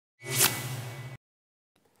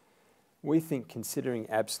We think considering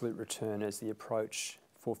absolute return as the approach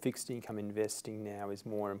for fixed income investing now is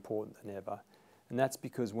more important than ever. And that's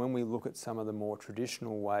because when we look at some of the more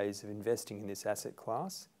traditional ways of investing in this asset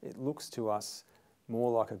class, it looks to us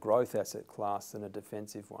more like a growth asset class than a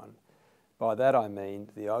defensive one. By that I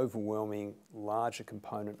mean the overwhelming larger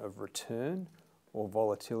component of return or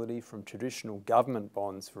volatility from traditional government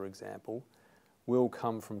bonds, for example, will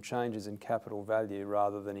come from changes in capital value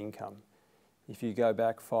rather than income. If you go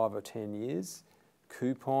back 5 or 10 years,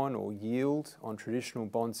 coupon or yield on traditional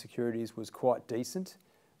bond securities was quite decent,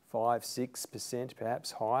 5–6%,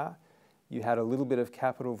 perhaps higher. You had a little bit of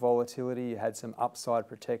capital volatility, you had some upside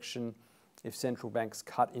protection if central banks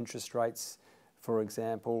cut interest rates, for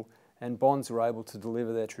example, and bonds were able to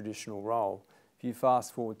deliver their traditional role. If you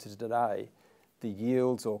fast forward to today, the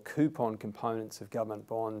yields or coupon components of government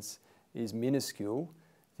bonds is minuscule.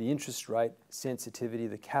 The interest rate sensitivity,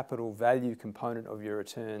 the capital value component of your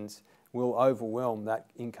returns will overwhelm that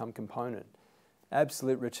income component.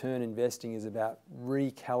 Absolute return investing is about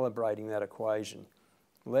recalibrating that equation.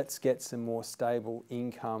 Let's get some more stable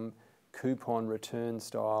income, coupon return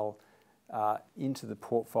style into the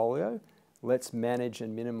portfolio. Let's manage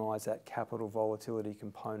and minimise that capital volatility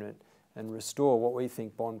component and restore what we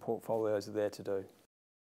think bond portfolios are there to do.